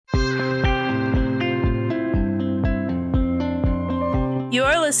You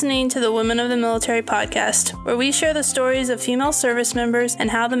are listening to the Women of the Military podcast, where we share the stories of female service members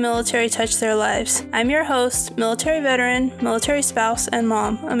and how the military touched their lives. I'm your host, military veteran, military spouse, and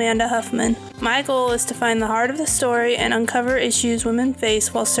mom, Amanda Huffman. My goal is to find the heart of the story and uncover issues women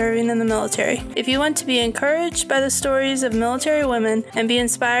face while serving in the military. If you want to be encouraged by the stories of military women and be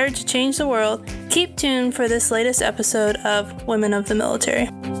inspired to change the world, keep tuned for this latest episode of Women of the Military.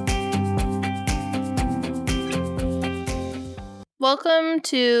 Welcome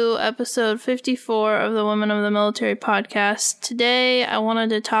to episode 54 of the Women of the Military podcast. Today, I wanted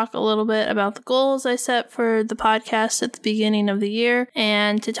to talk a little bit about the goals I set for the podcast at the beginning of the year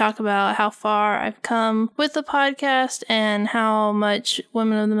and to talk about how far I've come with the podcast and how much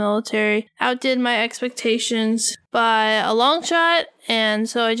Women of the Military outdid my expectations by a long shot. And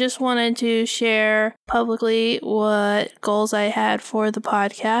so I just wanted to share publicly what goals I had for the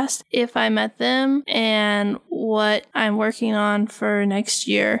podcast, if I met them, and what I'm working on for next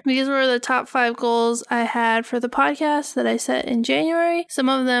year. These were the top 5 goals I had for the podcast that I set in January. Some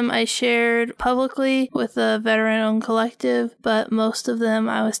of them I shared publicly with the veteran-owned collective, but most of them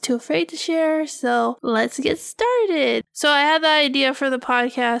I was too afraid to share, so let's get started. So I had the idea for the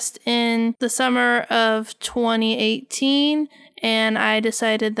podcast in the summer of 2018, and I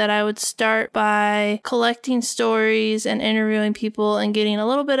decided that I would start by collecting stories and interviewing people and getting a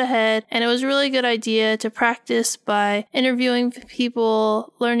little bit ahead. And it was a really good idea to practice by interviewing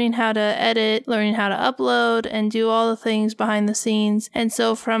people, learning how to edit, learning how to upload, and do all the things behind the scenes. And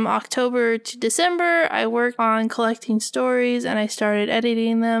so from October to December, I worked on collecting stories and I started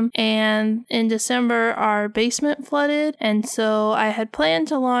editing them. And in December, our basement flooded. And so I had planned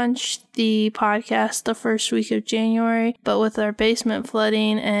to launch the podcast the first week of January, but with our basement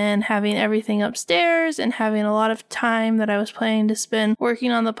flooding and having everything upstairs and having a lot of time that I was planning to spend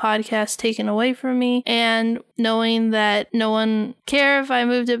working on the podcast taken away from me, and knowing that no one cared if I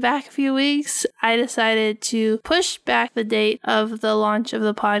moved it back a few weeks, I decided to push back the date of the launch of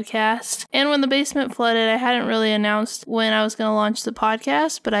the podcast. And when the basement flooded, I hadn't really announced when I was going to launch the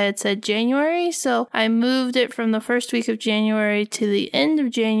podcast, but I had said January, so I moved it from the first week of January to the end of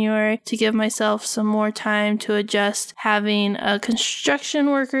January to give myself some more time to adjust. Having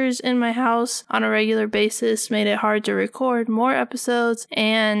construction workers in my house on a regular basis made it hard to record more episodes,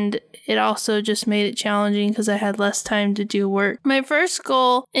 and it also just made it challenging because I had less time to do work. My first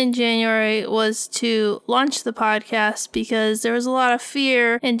goal in January was to launch the podcast because there was a lot of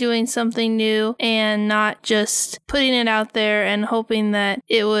fear in doing something new and not just putting it out there and hoping that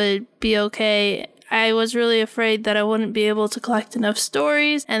it would be okay. I was really afraid that I wouldn't be able to collect enough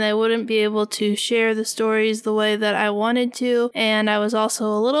stories and I wouldn't be able to share the stories the way that I wanted to. And I was also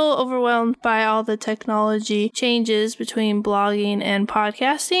a little overwhelmed by all the technology changes between blogging and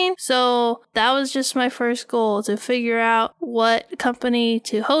podcasting. So that was just my first goal, to figure out what company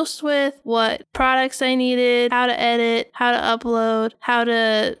to host with, what products I needed, how to edit, how to upload, how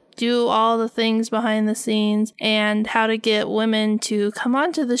to do all the things behind the scenes, and how to get women to come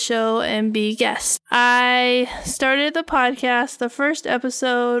onto the show and be guests. I started the podcast. The first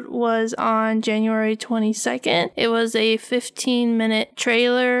episode was on January 22nd. It was a 15-minute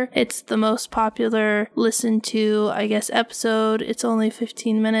trailer. It's the most popular listened to, episode. It's only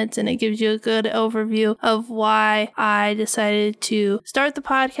 15 minutes and it gives you a good overview of why I decided to start the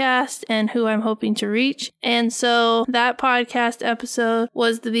podcast and who I'm hoping to reach. And so that podcast episode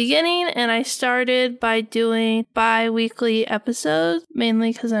was the beginning, and I started by doing bi-weekly episodes,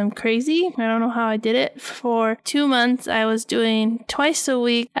 mainly because I'm crazy. I don't know how I did it. For 2 months, I was doing twice a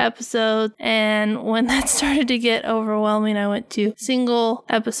week episodes, and when that started to get overwhelming, I went to single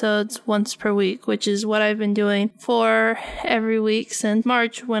episodes once per week, which is what I've been doing for every week since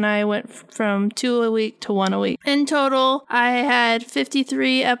March, when I went from 2 a week to 1 a week. In total, I had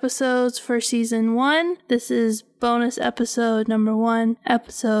 53 episodes for season 1. This is bonus episode number 1,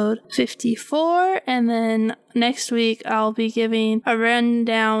 episode 54, and then next week I'll be giving a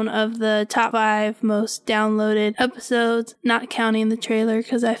rundown of the top 5 most downloaded episodes, not counting the trailer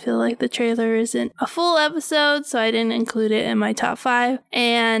because I feel like the trailer isn't a full episode, so I didn't include it in my top 5.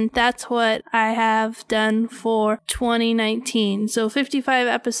 And that's what I have done for 2019. So 55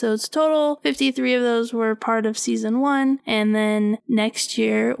 episodes total, 53 of those were part of season 1, and then next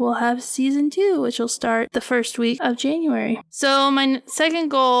year we'll have season 2, which will start the first week of January. So my second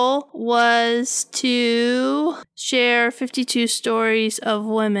goal was to to share 52 stories of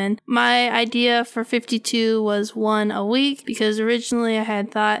women. My idea for 52 was one a week because originally I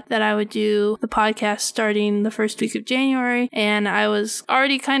had thought that I would do the podcast starting the first week of January, and I was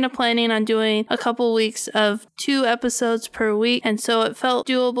already kind of planning on doing a couple weeks of 2 episodes per week, and so it felt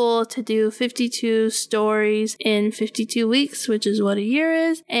doable to do 52 stories in 52 weeks, which is what a year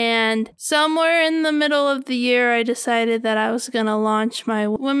is. And somewhere in the middle of the year, I decided that I was going to launch my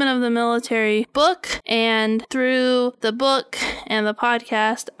Women of the Military book, and through the book and the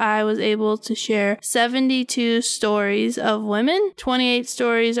podcast, I was able to share 72 stories of women. 28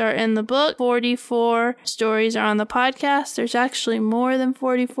 stories are in the book, 44 stories are on the podcast. There's actually more than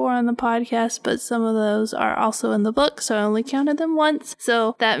 44 on the podcast, but some of those are also in the book, so I only counted them once.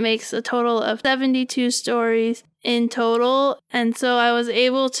 So that makes a total of 72 stories in total, and so I was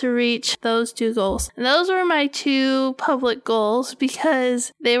able to reach those 2 goals. And those were my 2 public goals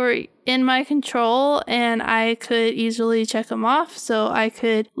because they were in my control and I could easily check them off. So I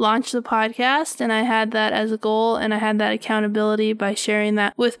could launch the podcast, and I had that as a goal, and I had that accountability by sharing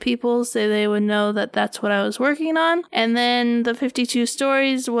that with people so they would know that that's what I was working on. And then the 52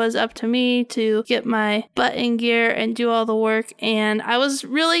 stories was up to me to get my butt in gear and do all the work. And I was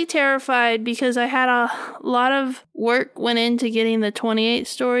really terrified because I had a lot of work went into getting the 28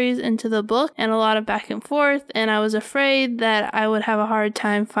 stories into the book and a lot of back and forth, and I was afraid that I would have a hard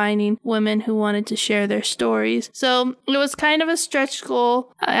time finding women who wanted to share their stories. So it was kind of a stretch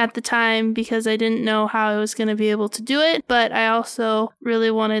goal at the time because I didn't know how I was going to be able to do it, but I also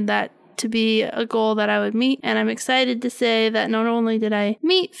really wanted that to be a goal that I would meet, and I'm excited to say that not only did I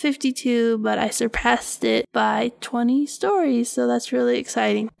meet 52, but I surpassed it by 20 stories, so that's really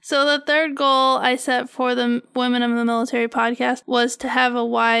exciting. So the third goal I set for the Women of the Military podcast was to have a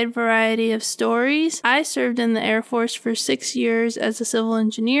wide variety of stories. I served in the Air Force for 6 years as a civil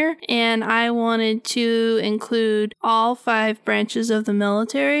engineer, and I wanted to include all 5 branches of the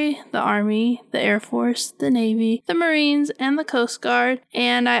military: the Army, the Air Force, the Navy, the Marines, and the Coast Guard.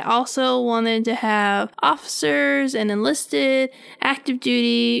 And I also wanted to have officers and enlisted, active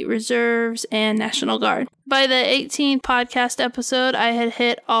duty, reserves, and National Guard. By the 18th podcast episode, I had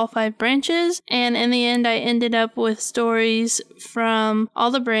hit all 5 branches, and in the end, I ended up with stories from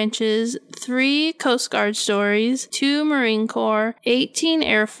all the branches: 3 Coast Guard stories, 2 Marine Corps, 18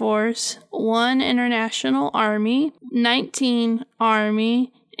 Air Force, 1 International Army, 19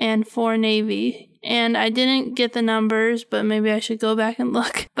 Army, and 4 Navy. And I didn't get the numbers, but maybe I should go back and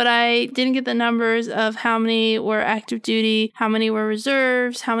look. But I didn't get the numbers of how many were active duty, how many were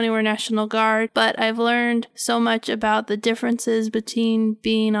reserves, how many were National Guard. But I've learned so much about the differences between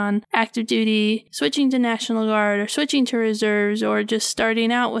being on active duty, switching to National Guard, or switching to reserves, or just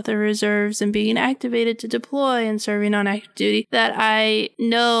starting out with the reserves and being activated to deploy and serving on active duty, that I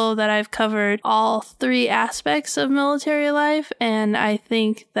know that I've covered all 3 aspects of military life. And I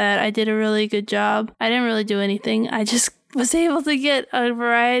think that I did a really good job. I didn't really do anything. I just was able to get a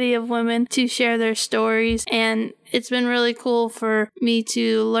variety of women to share their stories, and it's been really cool for me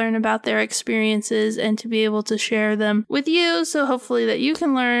to learn about their experiences and to be able to share them with you, so hopefully that you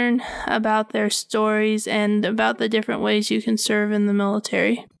can learn about their stories and about the different ways you can serve in the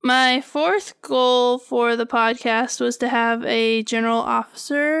military. My 4th goal for the podcast was to have a general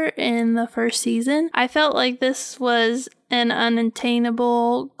officer in the first season. I felt like this was an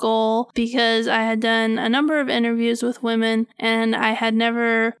unattainable goal because I had done a number of interviews with women and I had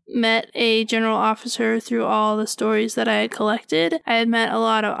never met a general officer through all the stories that I had collected. I had met a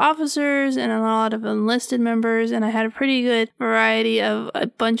lot of officers and a lot of enlisted members, and I had a pretty good variety of a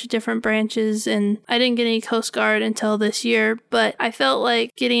bunch of different branches, and I didn't get any Coast Guard until this year, but I felt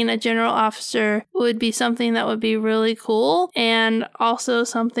like getting a general officer would be something that would be really cool and also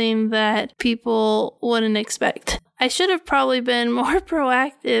something that people wouldn't expect. I should have probably been more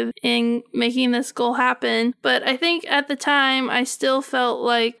proactive in making this goal happen, but I think at the time I still felt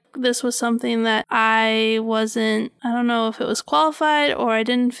like this was something that I don't know if it was qualified or I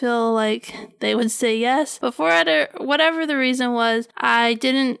didn't feel like they would say yes. But for whatever the reason was, I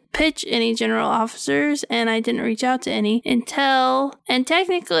didn't pitch any general officers and I didn't reach out to any and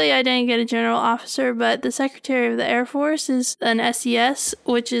technically I didn't get a general officer, but the Secretary of the Air Force is an SES,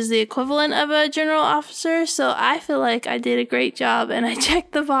 which is the equivalent of a general officer. So I feel like I did a great job and I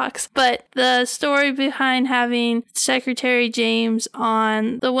checked the box. But the story behind having Secretary James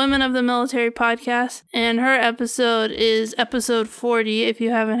on the Women of the Military podcast, and her episode is episode 40 if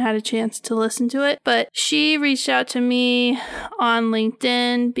you haven't had a chance to listen to it. But she reached out to me on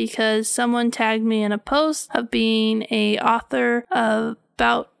LinkedIn because someone tagged me in a post of being a author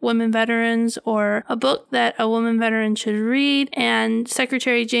about women veterans or a book that a woman veteran should read. And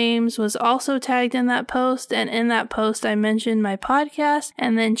Secretary James was also tagged in that post. And in that post, I mentioned my podcast.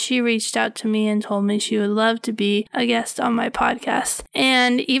 And then she reached out to me and told me she would love to be a guest on my podcast.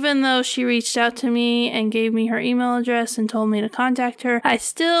 And even though she reached out to me and gave me her email address and told me to contact her, I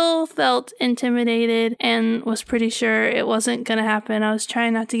still felt intimidated and was pretty sure it wasn't going to happen. I was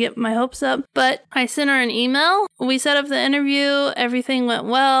trying not to get my hopes up, but I sent her an email. We set up the interview. Everything went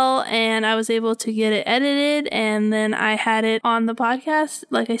well, and I was able to get it edited, and then I had it on the podcast,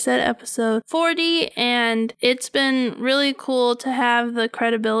 like I said, episode 40, and it's been really cool to have the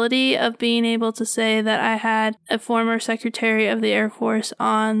credibility of being able to say that I had a former Secretary of the Air Force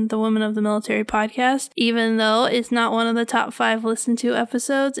on the Women of the Military podcast. Even though it's not one of the top 5 listened to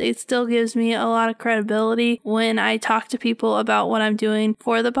episodes, it still gives me a lot of credibility when I talk to people about what I'm doing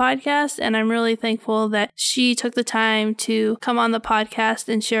for the podcast, and I'm really thankful that she took the time to come on the podcast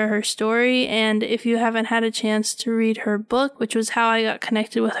and share her story. And if you haven't had a chance to read her book, which was how I got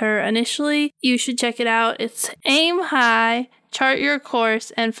connected with her initially, you should check it out. It's Aim High, Chart Your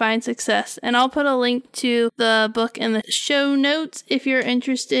Course, and Find Success. And I'll put a link to the book in the show notes if you're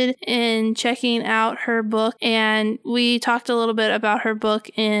interested in checking out her book. And we talked a little bit about her book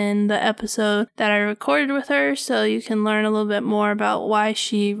in the episode that I recorded with her, so you can learn a little bit more about why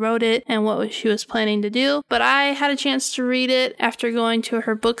she wrote it and what she was planning to do. But I had a chance to read it after going to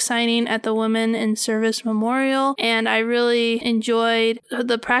her book signing at the Women in Service Memorial, and I really enjoyed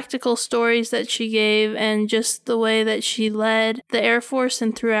the practical stories that she gave and just the way that she led the Air Force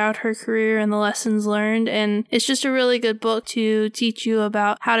and throughout her career and the lessons learned. And it's just a really good book to teach you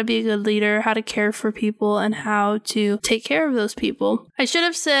about how to be a good leader, how to care for people, and how to take care of those people. I should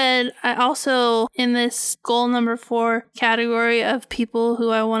have said, I also, in this goal number 4 category of people who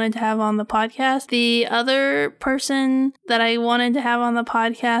I wanted to have on the podcast, the other person that I wanted to have on the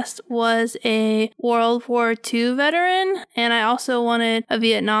podcast was a World War II veteran, and I also wanted a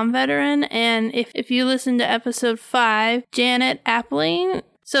Vietnam veteran. And if you listen to episode 5, Janet Appling.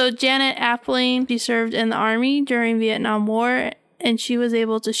 So Janet Appling, she served in the Army during Vietnam War, and she was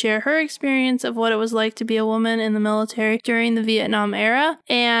able to share her experience of what it was like to be a woman in the military during the Vietnam era.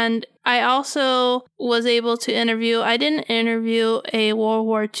 And I also was able to I didn't interview a World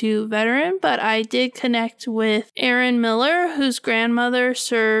War II veteran, but I did connect with Erin Miller, whose grandmother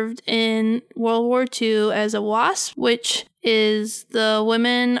served in World War II as a WASP, which is the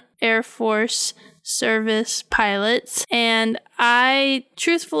Women Air Force Service Pilots. And I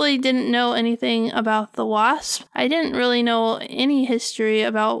truthfully didn't know anything about the WASP. I didn't really know any history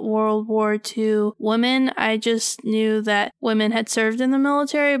about World War II women. I just knew that women had served in the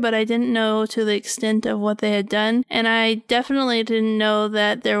military, but I didn't know to the extent of what they had done. And I definitely didn't know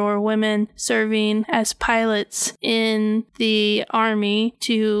that there were women serving as pilots in the Army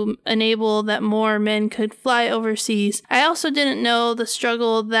to enable that more men could fly overseas. I also didn't know the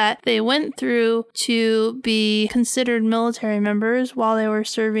struggle that they went through to be considered military members while they were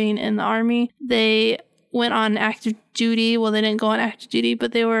serving in the Army. They went on active duty. Well, they didn't go on active duty,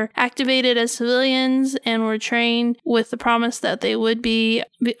 but they were activated as civilians and were trained with the promise that they would be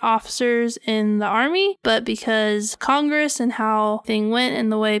officers in the Army. But because Congress and how things went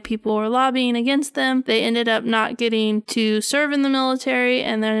and the way people were lobbying against them, they ended up not getting to serve in the military.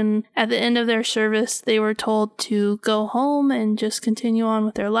 And then at the end of their service, they were told to go home and just continue on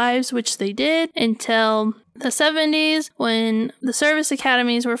with their lives, which they did until the 70s, when the service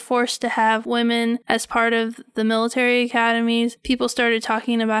academies were forced to have women as part of the military academies. People started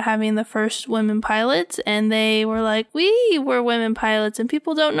talking about having the first women pilots, and they were like, we were women pilots and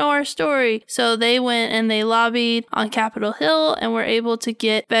people don't know our story. So they went and they lobbied on Capitol Hill and were able to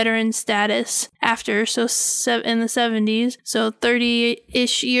get veteran status after, in the 70s, so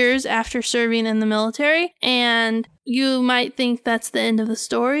 30-ish years after serving in the military. And you might think that's the end of the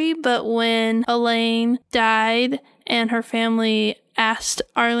story, but when Elaine died and her family asked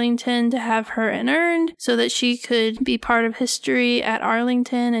Arlington to have her interned so that she could be part of history at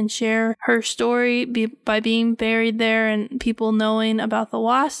Arlington and share her story by being buried there and people knowing about the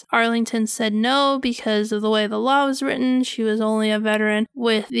WASP, Arlington said no because of the way the law was written. She was only a veteran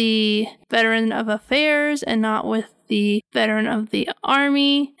with the Veteran of Affairs and not with the veteran of the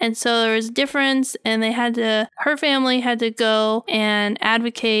Army. And so there was a difference, and her family had to go and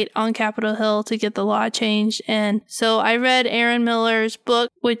advocate on Capitol Hill to get the law changed. And so I read Erin Miller's book,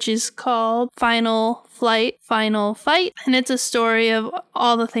 which is called Final Flight, Final Fight. And it's a story of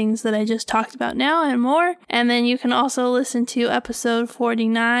all the things that I just talked about now and more. And then you can also listen to episode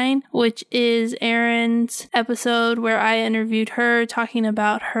 49, which is Erin's episode where I interviewed her talking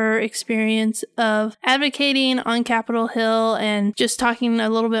about her experience of advocating on Capitol Capitol Hill and just talking a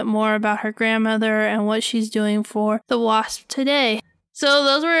little bit more about her grandmother and what she's doing for the WASP today. So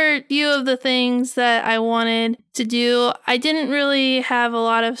those were a few of the things that I wanted to do. I didn't really have a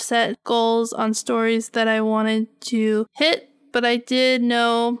lot of set goals on stories that I wanted to hit, but I did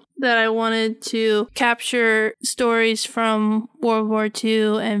know that I wanted to capture stories from World War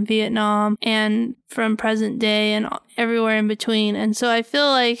II and Vietnam and from present day and everywhere in between. And so I feel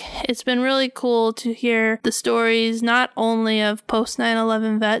like it's been really cool to hear the stories not only of post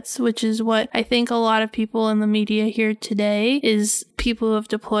 9/11 vets, which is what I think a lot of people in the media here today is people who have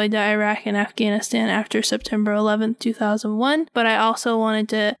deployed to Iraq and Afghanistan after September 11th, 2001. But I also wanted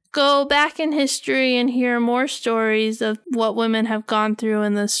to go back in history and hear more stories of what women have gone through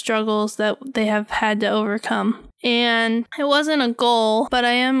and the struggles that they have had to overcome. And it wasn't a goal, but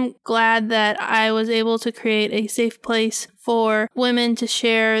I am glad that I was able to create a safe place for women to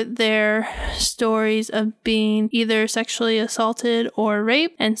share their stories of being either sexually assaulted or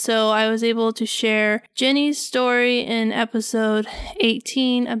raped. And so I was able to share Jenny's story in episode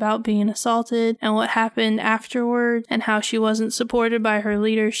 18 about being assaulted and what happened afterward and how she wasn't supported by her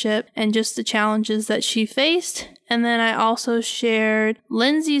leadership and just the challenges that she faced. And then I also shared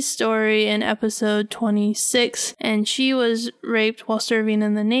Lindsay's story in episode 26, and she was raped while serving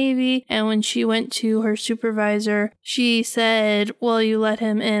in the Navy. And when she went to her supervisor, she said, "Well, you let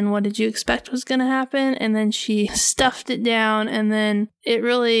him in. What did you expect was going to happen?" And then she stuffed it down, and then it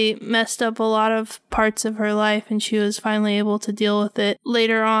really messed up a lot of parts of her life, and she was finally able to deal with it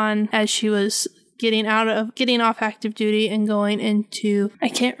later on as she was getting off active duty and going into, I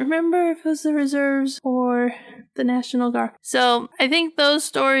can't remember if it was the reserves or the National Guard. So I think those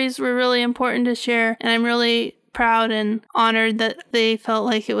stories were really important to share, and I'm really proud and honored that they felt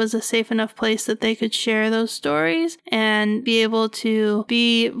like it was a safe enough place that they could share those stories and be able to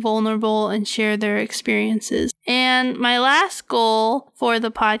be vulnerable and share their experiences. And my last goal for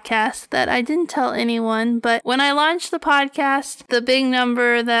the podcast that I didn't tell anyone, but when I launched the podcast, the big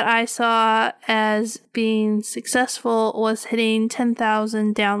number that I saw as being successful was hitting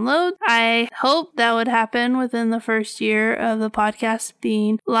 10,000 downloads. I hoped that would happen within the first year of the podcast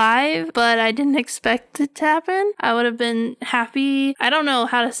being live, but I didn't expect it to happen. I would have been happy. I don't know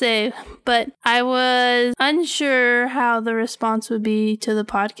how to say, but I was unsure how the response would be to the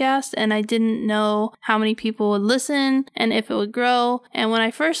podcast, and I didn't know how many people would listen and if it would grow. And when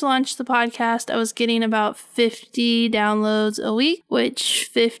I first launched the podcast, I was getting about 50 downloads a week, which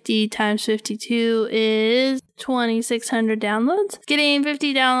 50 times 52 is 2,600 downloads. Getting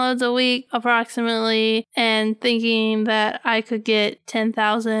 50 downloads a week approximately and thinking that I could get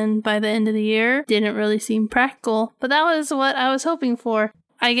 10,000 by the end of the year didn't really seem practical, but that was what I was hoping for.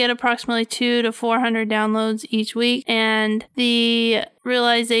 I get approximately 200 to 400 downloads each week, and the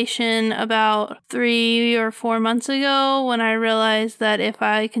realization about 3 or 4 months ago when I realized that if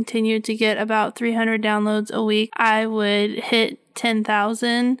I continued to get about 300 downloads a week, I would hit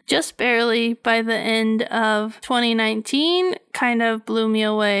 10,000 just barely by the end of 2019 kind of blew me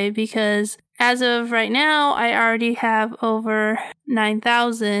away, because as of right now, I already have over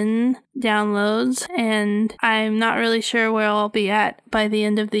 9,000 downloads, and I'm not really sure where I'll be at by the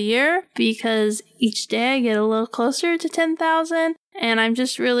end of the year, because each day I get a little closer to 10,000. And I'm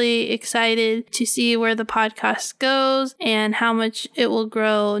just really excited to see where the podcast goes and how much it will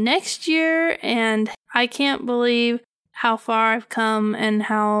grow next year. And I can't believe how far I've come and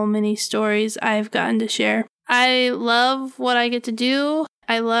how many stories I've gotten to share. I love what I get to do.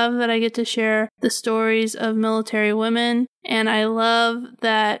 I love that I get to share the stories of military women, and I love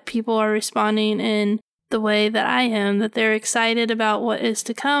that people are responding in the way that I am, that they're excited about what is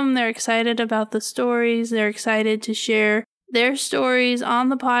to come, they're excited about the stories, they're excited to share their stories on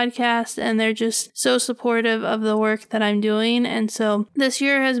the podcast, and they're just so supportive of the work that I'm doing. And so this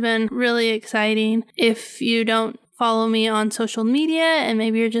year has been really exciting. If you don't follow me on social media and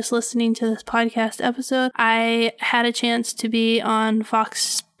maybe you're just listening to this podcast episode, I had a chance to be on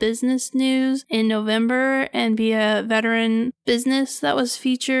Fox Business News in November and be a veteran business that was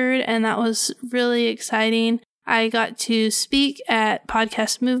featured, and that was really exciting. I got to speak at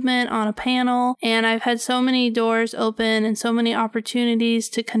Podcast Movement on a panel, and I've had so many doors open and so many opportunities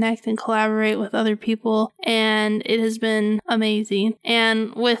to connect and collaborate with other people, and it has been amazing.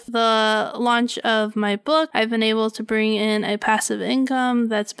 And with the launch of my book, I've been able to bring in a passive income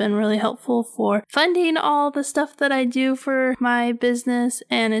that's been really helpful for funding all the stuff that I do for my business,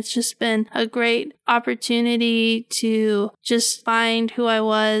 and it's just been a great opportunity to just find who I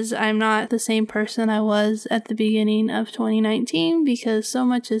was. I'm not the same person I was at the beginning of 2019, because so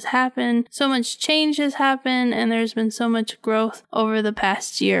much has happened, so much change has happened, and there's been so much growth over the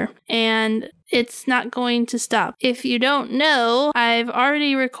past year. And it's not going to stop. If you don't know, I've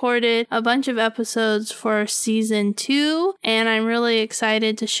already recorded a bunch of episodes for season 2, and I'm really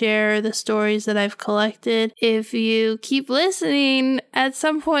excited to share the stories that I've collected. If you keep listening, at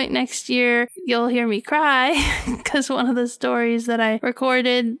some point next year, you'll hear me cry because one of the stories that I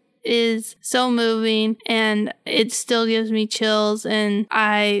recorded is so moving and it still gives me chills, and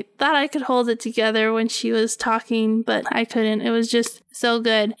I thought I could hold it together when she was talking, but I couldn't. It was just so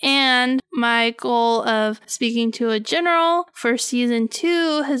good. And my goal of speaking to a general for season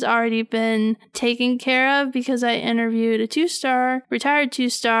 2 has already been taken care of because I interviewed a 2-star, retired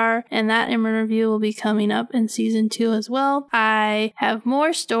 2-star, and that interview will be coming up in season 2 as well. I have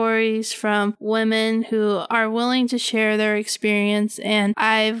more stories from women who are willing to share their experience, and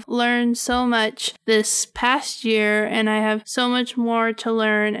I've learned so much this past year, and I have so much more to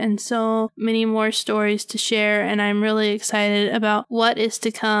learn and so many more stories to share, and I'm really excited about what is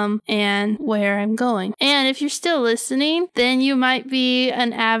to come and where I'm going. And if you're still listening, then you might be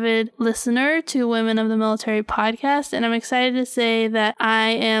an avid listener to Women of the Military podcast, and I'm excited to say that I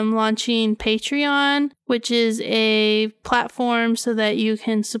am launching Patreon, which is a platform so that you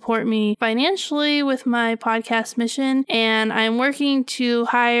can support me financially with my podcast mission. And I'm working to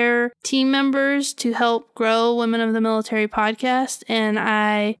hire team members to help grow Women of the Military podcast, and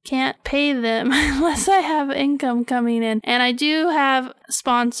I can't pay them unless I have income coming in. And I do have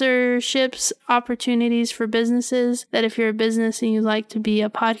sponsorships opportunities for businesses that if you're a business and you'd like to be a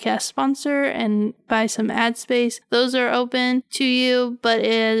podcast sponsor and buy some ad space, those are open to you.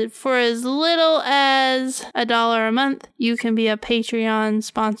 But for as little as $1 a month, you can be a Patreon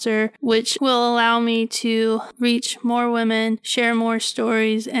sponsor, which will allow me to reach more women, share more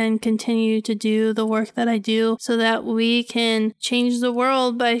stories, and continue to do the work that I do so that we can change the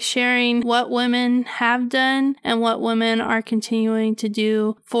world by sharing what women have done and what women are continuing to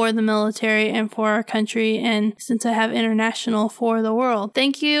do for the military and for our country, and since I have international, for the world.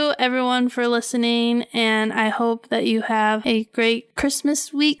 Thank you everyone for listening, and I hope that you have a great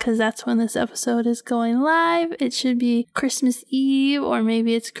Christmas week, because that's when this episode is going live. It should be Christmas Eve, or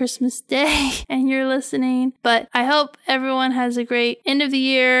maybe it's Christmas Day and you're listening. But I hope everyone has a great end of the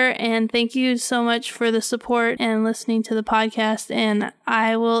year, and thank you so much for the support and listening to the podcast. And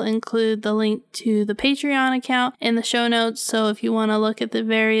I will include the link to the Patreon account in the show notes, so if you want to look at the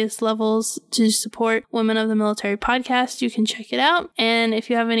various levels to support Women of the Military podcast, you can check it out. And if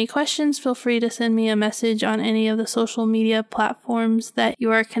you have any questions, feel free to send me a message on any of the social media platforms that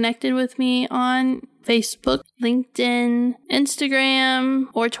you are connected with me on: Facebook, LinkedIn, Instagram,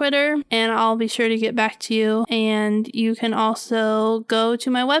 or Twitter, and I'll be sure to get back to you. And you can also go to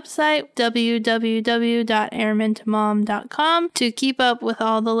my website, www.airmantomom.com, to keep up with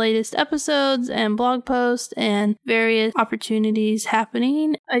all the latest episodes and blog posts and various opportunities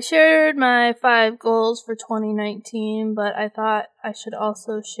happening. I shared my 5 goals for 2019, but I thought I should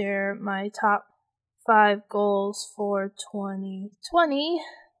also share my top 5 goals for 2020.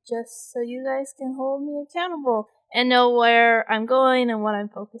 Just so you guys can hold me accountable and know where I'm going and what I'm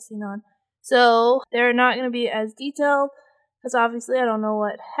focusing on. So they're not going to be as detailed, because obviously I don't know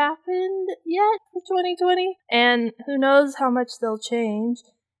what happened yet for 2020, and who knows how much they'll change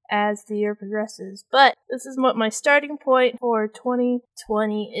as the year progresses. But this is what my starting point for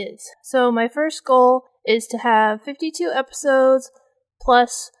 2020 is. So my first goal is to have 52 episodes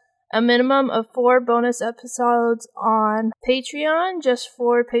plus a minimum of 4 bonus episodes on Patreon, just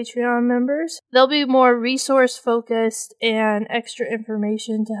for Patreon members. They'll be more resource focused and extra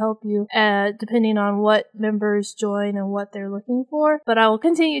information to help you, depending on what members join and what they're looking for. But I will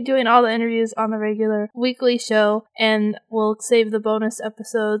continue doing all the interviews on the regular weekly show, and we'll save the bonus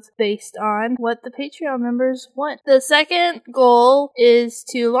episodes based on what the Patreon members want. The second goal is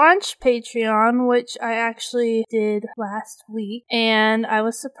to launch Patreon, which I actually did last week, and I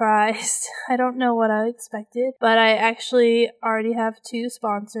was surprised. I don't know what I expected, but I actually already have 2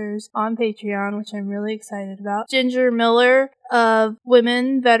 sponsors on Patreon, which I'm really excited about. Ginger Miller of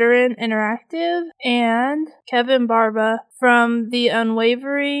Women Veteran Interactive, and Kevin Barba from The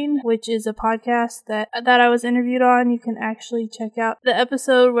Unwavering, which is a podcast that I was interviewed on. You can actually check out the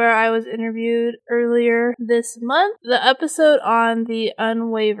episode where I was interviewed earlier this month. The episode on The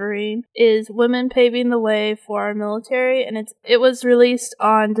Unwavering is Women Paving the Way for Our Military, and it was released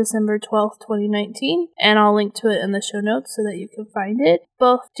on December 12th, 2019, and I'll link to it in the show notes so that you can find it.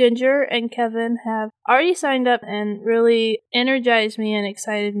 Both Ginger and Kevin have already signed up and really energized me and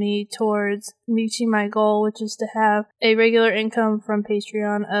excited me towards reaching my goal, which is to have a regular income from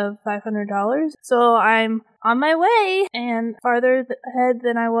Patreon of $500. So I'm on my way and farther ahead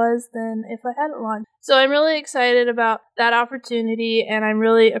than I was than if I hadn't launched. So I'm really excited about that opportunity, and I'm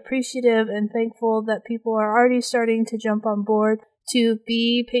really appreciative and thankful that people are already starting to jump on board to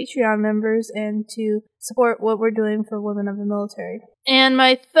be Patreon members and to support what we're doing for women of the military. And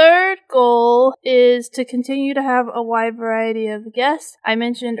my third goal is to continue to have a wide variety of guests. I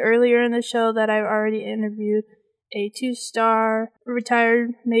mentioned earlier in the show that I've already interviewed a 2-star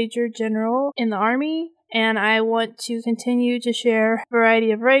retired major general in the Army, and I want to continue to share a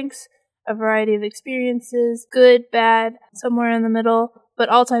variety of ranks, a variety of experiences, good, bad, somewhere in the middle, but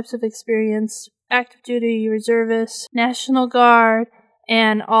all types of experience, active duty, reservists, National Guard,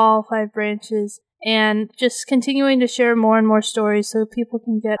 and all 5 branches, and just continuing to share more and more stories so people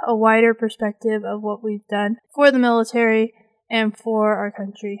can get a wider perspective of what we've done for the military and for our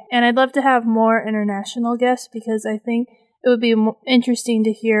country. And I'd love to have more international guests because I think it would be interesting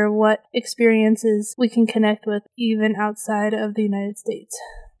to hear what experiences we can connect with even outside of the United States.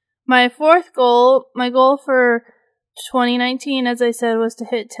 My fourth goal, my goal for 2019, as I said, was to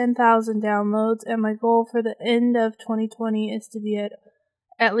hit 10,000 downloads, and my goal for the end of 2020 is to be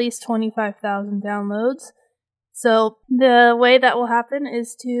at least 25,000 downloads. So the way that will happen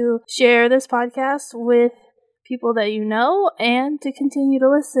is to share this podcast with people that you know, and to continue to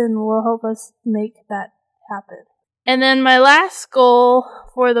listen will help us make that happen. And then my last goal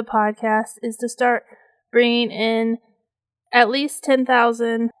for the podcast is to start bringing in at least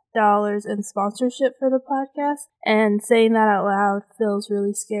 $10,000 in sponsorship for the podcast, and saying that out loud feels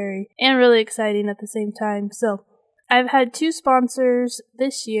really scary and really exciting at the same time. So I've had 2 sponsors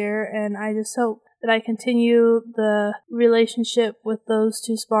this year, and I just hope that I continue the relationship with those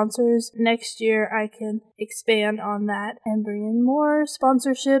 2 sponsors. Next year I can expand on that and bring in more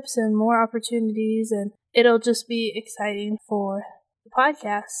sponsorships and more opportunities, and it'll just be exciting for the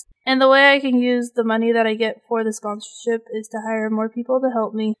podcast. And the way I can use the money that I get for the sponsorship is to hire more people to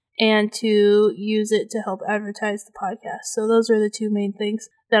help me and to use it to help advertise the podcast. So those are the 2 main things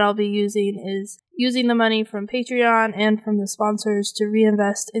that I'll be using, is using the money from Patreon and from the sponsors to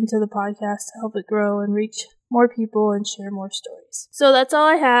reinvest into the podcast to help it grow and reach more people and share more stories. So that's all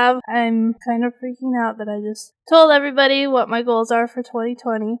I have. I'm kind of freaking out that I just told everybody what my goals are for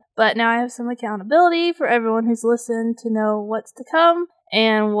 2020, but now I have some accountability for everyone who's listened to know what's to come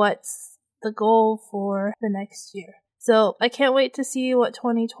and what's the goal for the next year. So I can't wait to see what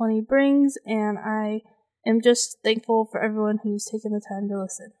 2020 brings, and I am just thankful for everyone who's taken the time to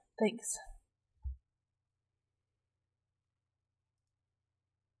listen. Thanks.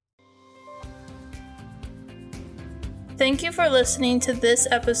 Thank you for listening to this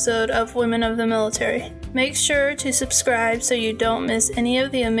episode of Women of the Military. Make sure to subscribe so you don't miss any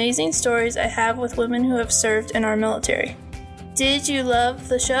of the amazing stories I have with women who have served in our military. Did you love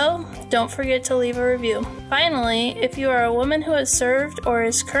the show? Don't forget to leave a review. Finally, if you are a woman who has served or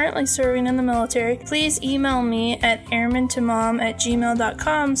is currently serving in the military, please email me at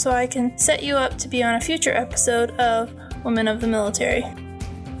airmantomom@gmail.com so I can set you up to be on a future episode of Women of the Military.